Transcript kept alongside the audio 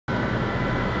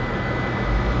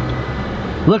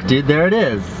Look, dude, there it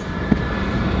is.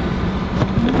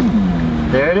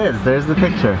 There it is. There's the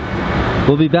picture.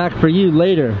 We'll be back for you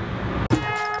later.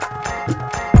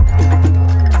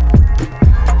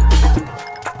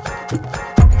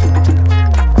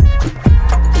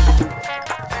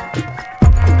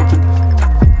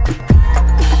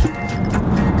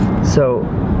 So,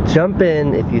 jump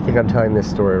in if you think I'm telling this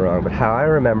story wrong, but how I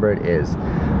remember it is,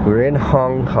 we were in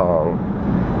Hong Kong,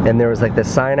 and there was like this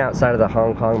sign outside of the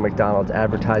Hong Kong McDonald's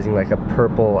advertising like a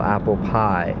purple apple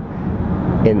pie.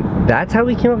 And that's how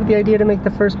we came up with the idea to make the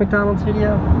first McDonald's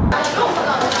video?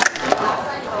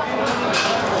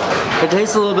 It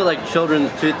tastes a little bit like children's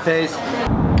toothpaste.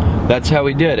 That's how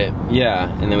we did it,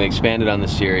 yeah. And then we expanded on the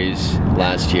series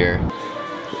last year.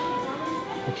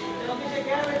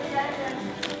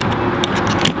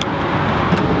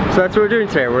 So that's what we're doing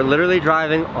today. We're literally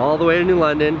driving all the way to New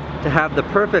London to have the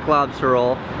perfect lobster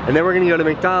roll, and then we're gonna go to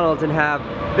McDonald's and have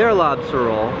their lobster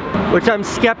roll, which I'm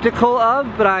skeptical of,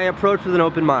 but I approach with an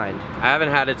open mind. I haven't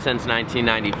had it since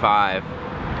 1995.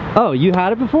 Oh, you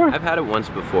had it before? I've had it once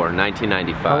before,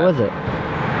 1995. How was it?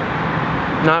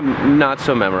 Not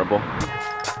so memorable.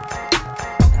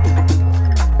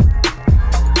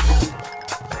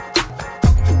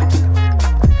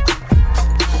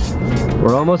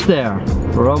 We're almost there.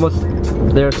 We're almost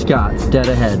there, Scott's dead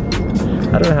ahead.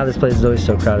 I don't know how this place is always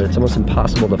so crowded. It's almost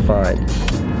impossible to find.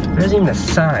 There isn't even a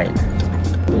sign.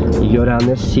 You go down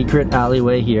this secret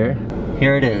alleyway here.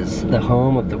 Here it is, the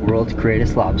home of the world's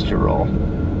greatest lobster roll.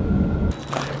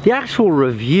 The actual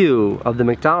review of the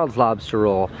McDonald's lobster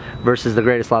roll versus the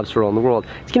greatest lobster roll in the world,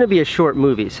 it's gonna be a short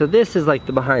movie. So this is like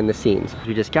the behind the scenes.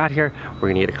 We just got here, we're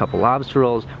gonna get a couple lobster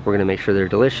rolls, we're gonna make sure they're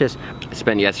delicious. I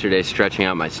spent yesterday stretching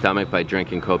out my stomach by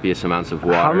drinking copious amounts of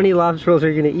water. How many lobster rolls are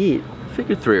you gonna eat? I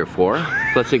figured 3 or 4.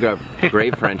 Plus we got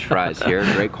great French fries here,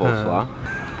 great coleslaw,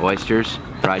 oysters,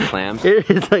 fried clams. It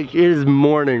is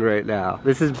morning right now.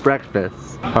 This is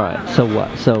breakfast. All right, so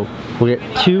what? So we'll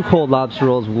get 2 cold lobster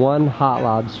rolls, 1 hot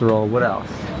lobster roll. What else?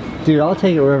 Dude, I'll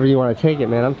take it wherever you want to take it,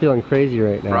 man. I'm feeling crazy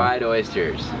right now. Fried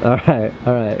oysters. All right,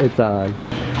 it's on.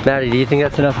 Maddie, do you think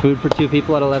that's enough food for 2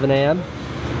 people at 11 a.m.?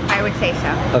 I would say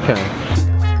so. Okay.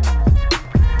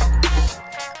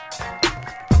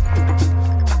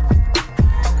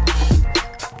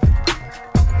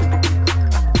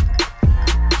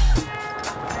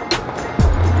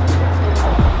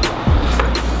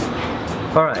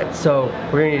 Alright, so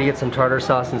we're gonna need to get some tartar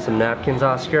sauce and some napkins,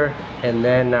 Oscar, and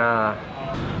then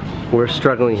we're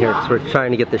struggling here because we're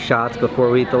trying to get the shots before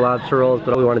we eat the lobster rolls,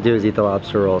 but all we want to do is eat the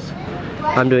lobster rolls.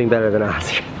 I'm doing better than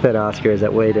Oscar is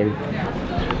at waiting.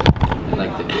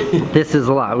 This is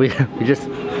a lot. We just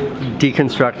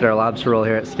deconstructed our lobster roll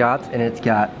here at Scott's, and it's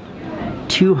got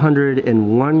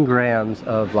 201 grams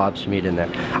of lobster meat in there.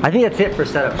 I think that's it for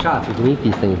setup shots. We can eat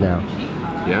these things now.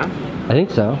 Yeah? I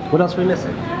think so. What else are we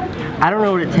missing? I don't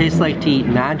know what it tastes like to eat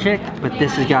magic, but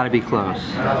this has got to be close.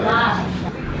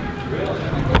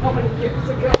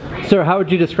 Sir, how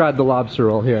would you describe the lobster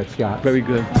roll here at Scott's? Very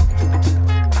good.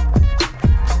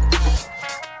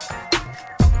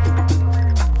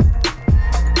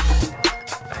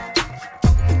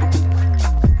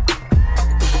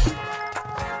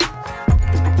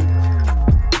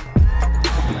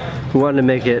 We wanted to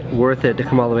make it worth it to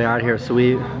come all the way out here, so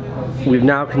we've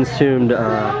now consumed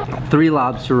 3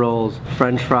 lobster rolls,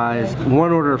 French fries,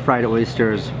 1 order of fried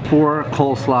oysters, 4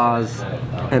 coleslaws,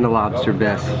 and a lobster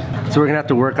bisque. So we're gonna have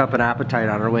to work up an appetite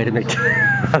on our way to McDonald's.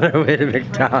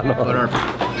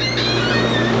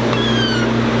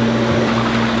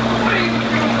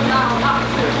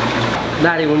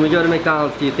 Maddie, when we go to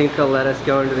McDonald's, do you think they'll let us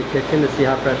go into the kitchen to see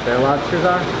how fresh their lobsters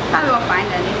are? Probably won't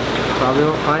find any. Probably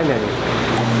won't find any.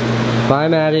 Bye,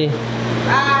 Maddie.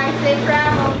 Bye, safe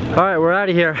travel. All right, we're out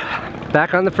of here.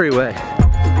 Back on the freeway.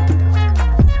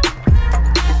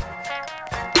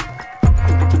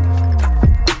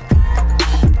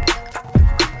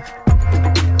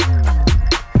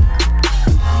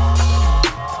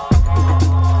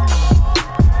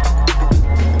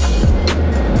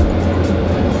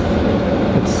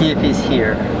 Let's see if he's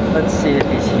here. Let's see if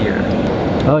he's here.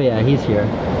 Oh yeah, he's here.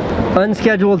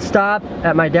 Unscheduled stop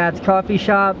at my dad's coffee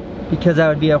shop because I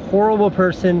would be a horrible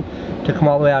person to come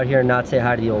all the way out here and not say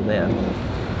hi to the old man.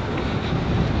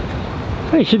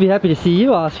 Hey, should be happy to see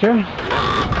you, Oscar.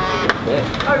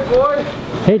 Hi, boy.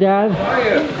 Hey, Dad. How are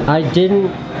you? I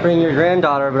didn't bring your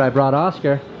granddaughter, but I brought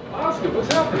Oscar. Oscar, what's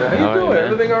happening? How you doing?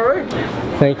 Everything all right?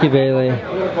 Thank you, Bailey.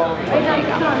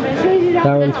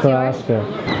 That one's for Oscar.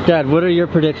 Dad, what are your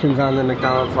predictions on the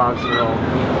McDonald's lobster roll?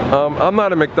 I'm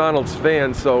not a McDonald's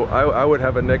fan, so I would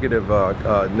have a negative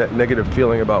negative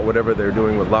feeling about whatever they're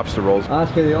doing with lobster rolls.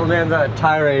 Oscar, the old man's on a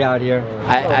tirade out here.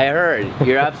 I heard.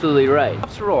 You're absolutely right.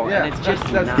 Lobster roll, Yeah, and it's just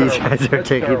These guys are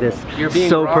taking this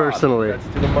so personally. That's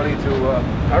to the money to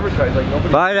advertise like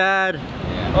nobody. Bye, Dad.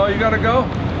 Oh, you gotta go?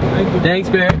 Thank you. Thanks,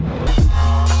 Barry.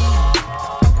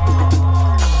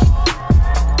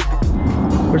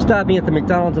 We're stopping at the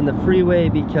McDonald's on the freeway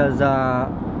because,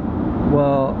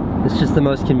 well, it's just the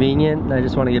most convenient, and I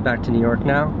just want to get back to New York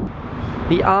now.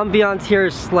 The ambiance here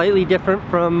is slightly different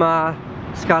from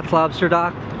Scott's Lobster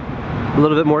Dock. A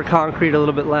little bit more concrete, a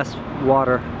little bit less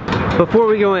water. Before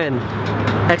we go in,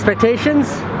 expectations?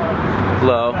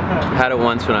 low. Had it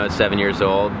once when I was 7 years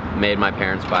old. Made my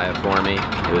parents buy it for me.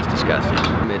 It was disgusting.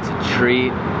 It's a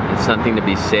treat. It's something to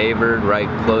be savored right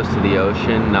close to the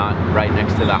ocean, not right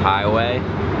next to the highway.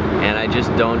 And I just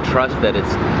don't trust that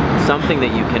it's something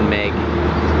that you can make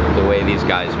the way these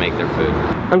guys make their food.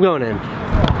 I'm going in.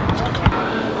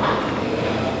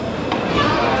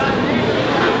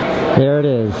 There it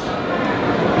is.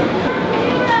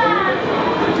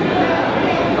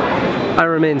 I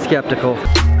remain skeptical.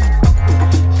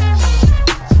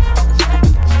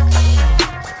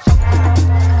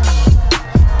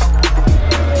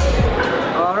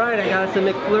 Alright, I got some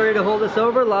McFlurry to hold us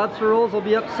over. Lobster rolls will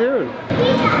be up soon.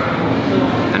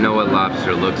 I know what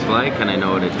lobster looks like, and I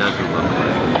know what it doesn't look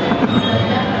like.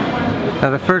 Now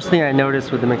the first thing I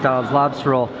noticed with the McDonald's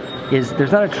lobster roll is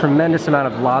there's not a tremendous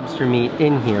amount of lobster meat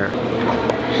in here.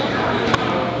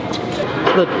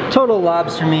 The total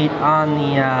lobster meat on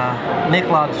the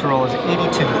McLobster roll is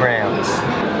 82 grams.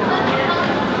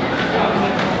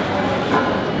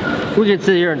 We could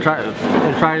sit here and try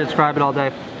to describe it all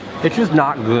day. It's just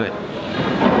not good.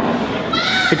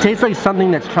 It tastes like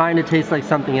something that's trying to taste like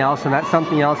something else, and that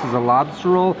something else is a lobster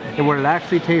roll, and what it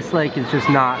actually tastes like is just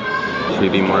not. Should we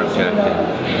be more objective?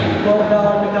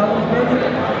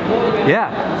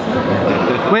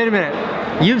 Yeah. Wait a minute.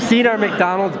 You've seen our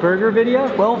McDonald's burger video?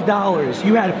 $12.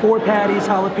 You had 4 patties,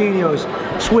 jalapenos,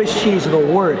 Swiss cheese, the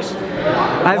works.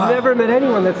 I've never met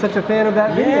anyone that's such a fan of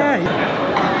that video.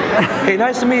 Yeah. Hey,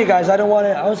 nice to meet you guys. I don't want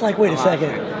to. I was like, wait a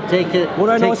second. Take it. Where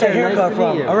do I know what's that haircut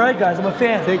from? You. All right, guys, I'm a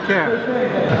fan. Take care.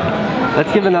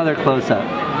 Let's give another close-up.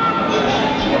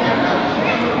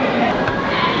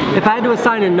 If I had to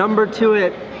assign a number to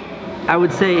it, I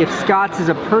would say if Scott's is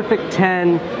a perfect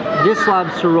 10, this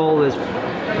lobster roll is,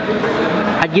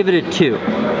 I'd give it a 2.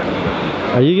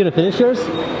 Are you gonna finish yours?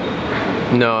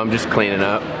 No, I'm just cleaning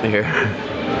up here.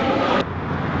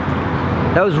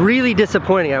 That was really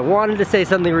disappointing. I wanted to say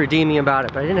something redeeming about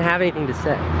it, but I didn't have anything to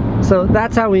say. So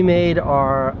that's how we made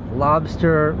our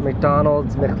lobster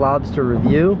McDonald's McLobster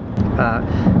review.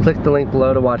 Click the link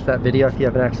below to watch that video if you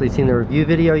haven't actually seen the review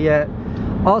video yet.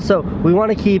 Also, we want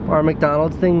to keep our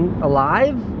McDonald's thing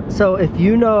alive. So if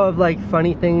you know of like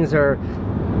funny things or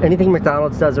anything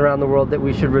McDonald's does around the world that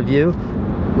we should review,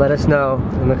 let us know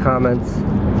in the comments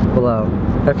below.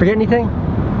 Did I forget anything?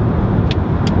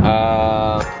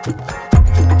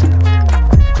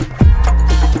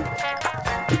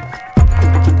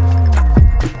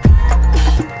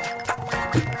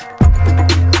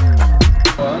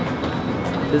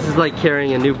 This is like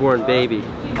carrying a newborn baby.